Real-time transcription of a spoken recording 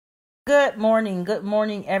Good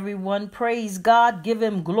morning, everyone. Praise God. Give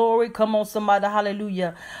him glory. Come on, somebody.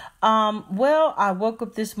 Hallelujah. Well, I woke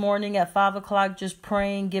up this morning at 5:00, just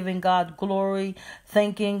praying, giving God glory,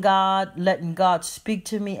 thanking God, letting God speak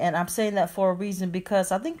to me. And I'm saying that for a reason,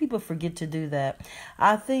 because I think people forget to do that.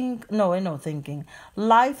 Ain't no thinking.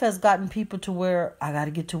 Life has gotten people to where I got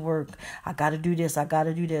to get to work. I got to do this. I got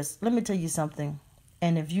to do this. Let me tell you something.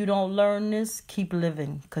 And if you don't learn this, keep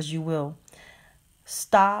living, because you will.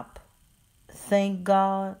 Stop. Thank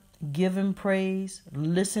God, give him praise,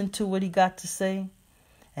 listen to what he got to say,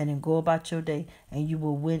 and then go about your day, and you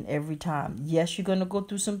will win every time. Yes, you're going to go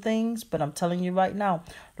through some things, but I'm telling you right now,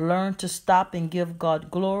 learn to stop and give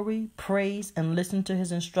God glory, praise, and listen to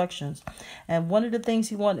his instructions. And one of the things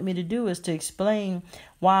he wanted me to do is to explain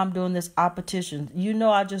why I'm doing this petition. You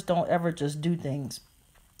know, I just don't ever just do things.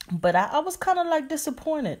 But I was kind of like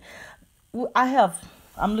disappointed.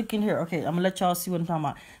 I'm looking here. Okay, I'm going to let y'all see what I'm talking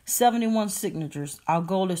about. 71 signatures. Our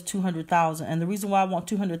goal is 200,000. And the reason why I want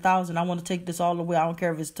 200,000, I want to take this all the way. I don't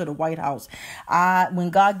care if it's to the White House. When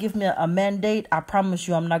God gives me a mandate, I promise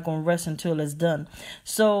you I'm not going to rest until it's done.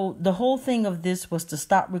 So the whole thing of this was to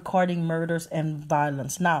stop recording murders and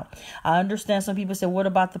violence. Now, I understand some people say, what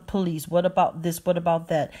about the police? What about this? What about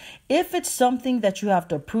that? If it's something that you have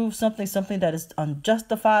to prove, something that is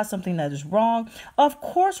unjustified, something that is wrong, of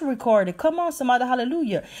course record it. Come on, somebody. Hallelujah.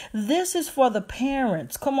 This is for the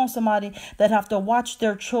parents. Come on, somebody, that have to watch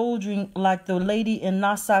their children, like the lady in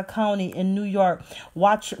Nassau County in New York,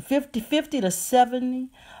 watch 50 to 70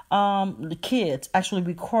 the kids actually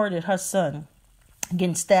recorded her son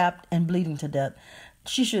getting stabbed and bleeding to death.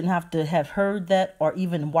 She shouldn't have to have heard that or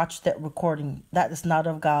even watched that recording. That is not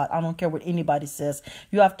of God. I don't care what anybody says.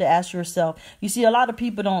 You have to ask yourself. You see, a lot of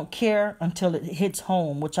people don't care until it hits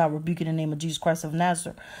home, which I rebuke in the name of Jesus Christ of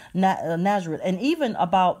Nazareth. And even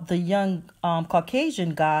about the young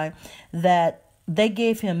Caucasian guy that they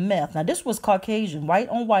gave him meth. Now, this was Caucasian, white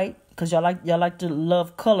on white, because y'all like to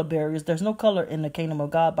love color barriers. There's no color in the kingdom of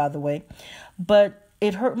God, by the way. But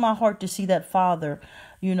it hurt my heart to see that father,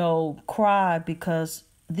 cry because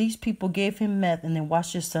these people gave him meth and then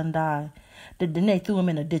watched his son die. Then they threw him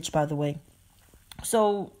in a ditch, by the way.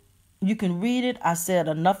 So you can read it. I said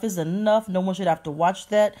enough is enough. No one should have to watch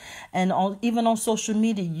that. And even on social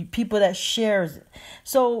media, people that shares it.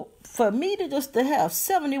 So for me to have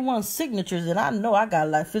 71 signatures, and I know I got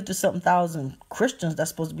like 50-something thousand Christians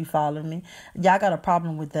that's supposed to be following me. Yeah, I got a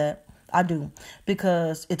problem with that. I do,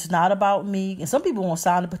 because it's not about me. And some people won't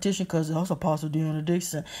sign the petition because it's Apostle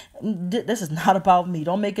DIXON. This is not about me.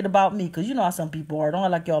 Don't make it about me, because you know how some people are. Don't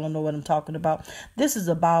act like y'all don't know what I'm talking about. This is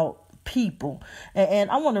about people.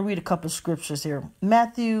 And I want to read a couple of scriptures here.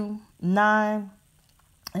 Matthew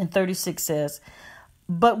 9:36 says,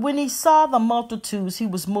 "But when he saw the multitudes, he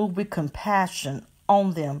was moved with compassion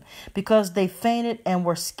on them, because they fainted and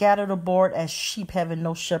were scattered abroad as sheep having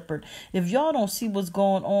no shepherd." If y'all don't see what's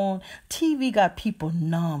going on, TV got people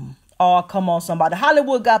numb. Oh, come on, somebody.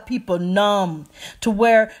 Hollywood got people numb to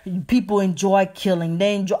where people enjoy killing.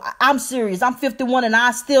 I'm serious. I'm 51 and I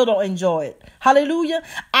still don't enjoy it. Hallelujah.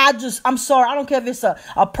 I'm sorry. I don't care if it's a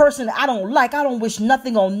person I don't like. I don't wish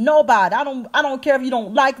nothing on nobody. I don't care if you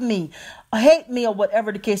don't like me, hate me, or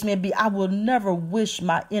whatever the case may be. I will never wish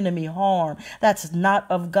my enemy harm. That's not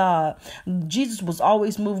of God. Jesus was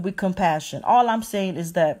always moved with compassion. All I'm saying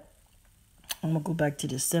is that I'm going to go back to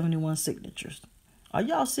the 71 signatures. Are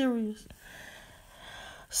y'all serious?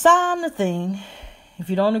 Sign the thing. If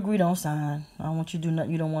you don't agree, don't sign. I don't want you to do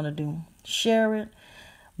nothing you don't want to do. Share it.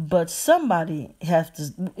 But somebody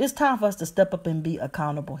it's time for us to step up and be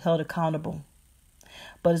accountable, held accountable.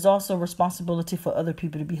 But it's also a responsibility for other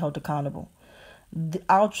people to be held accountable.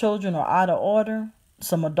 Our children are out of order.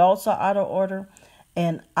 Some adults are out of order.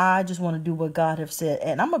 And I just want to do what God has said.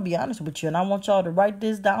 And I'm going to be honest with you. And I want y'all to write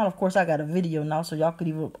this down. Of course, I got a video now, so y'all could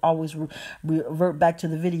even always revert back to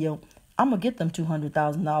the video. I'm going to get them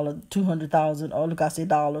 $200,000, 200,000. Oh, look, I say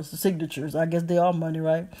dollars, signatures. I guess they are money,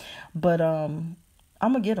 right? But I'm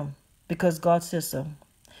going to get them because God says so.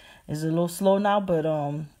 It's a little slow now, but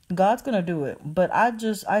God's going to do it. But I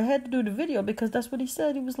had to do the video because that's what he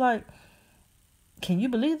said. He was like, can you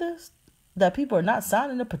believe this? That people are not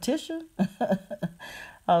signing the petition?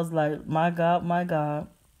 I was like, my God, my God.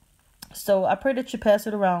 So I pray that you pass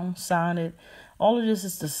it around, sign it. All of this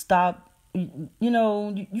is to stop. You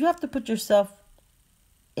have to put yourself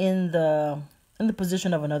in the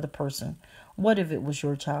position of another person. What if it was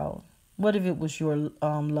your child? What if it was your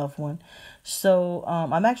loved one? So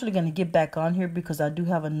I'm actually going to get back on here because I do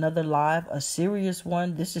have another live, a serious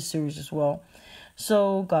one. This is serious as well.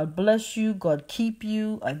 So God bless you. God keep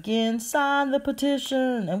you. Again, sign the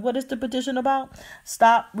petition. And what is the petition about?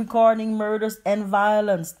 Stop recording murders and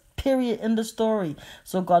violence. Period in the story.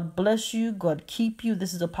 So God bless you. God keep you.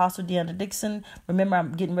 This is Apostle DIXON DIXON. Remember,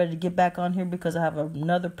 I'm getting ready to get back on here because I have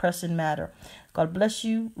another pressing matter. God bless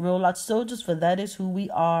you. Real Life Soldiers, for that is who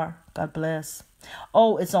we are. God bless.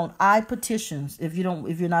 Oh, it's on iPetitions. If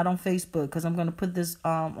you're not on Facebook, because I'm going to put this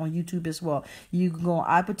on YouTube as well. You can go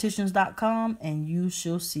on iPetitions.com and you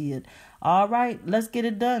shall see it. All right, let's get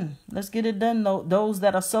it done. Let's get it done. Those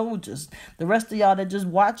that are soldiers. The rest of y'all that just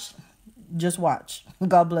watch.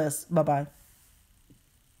 God bless. Bye-bye.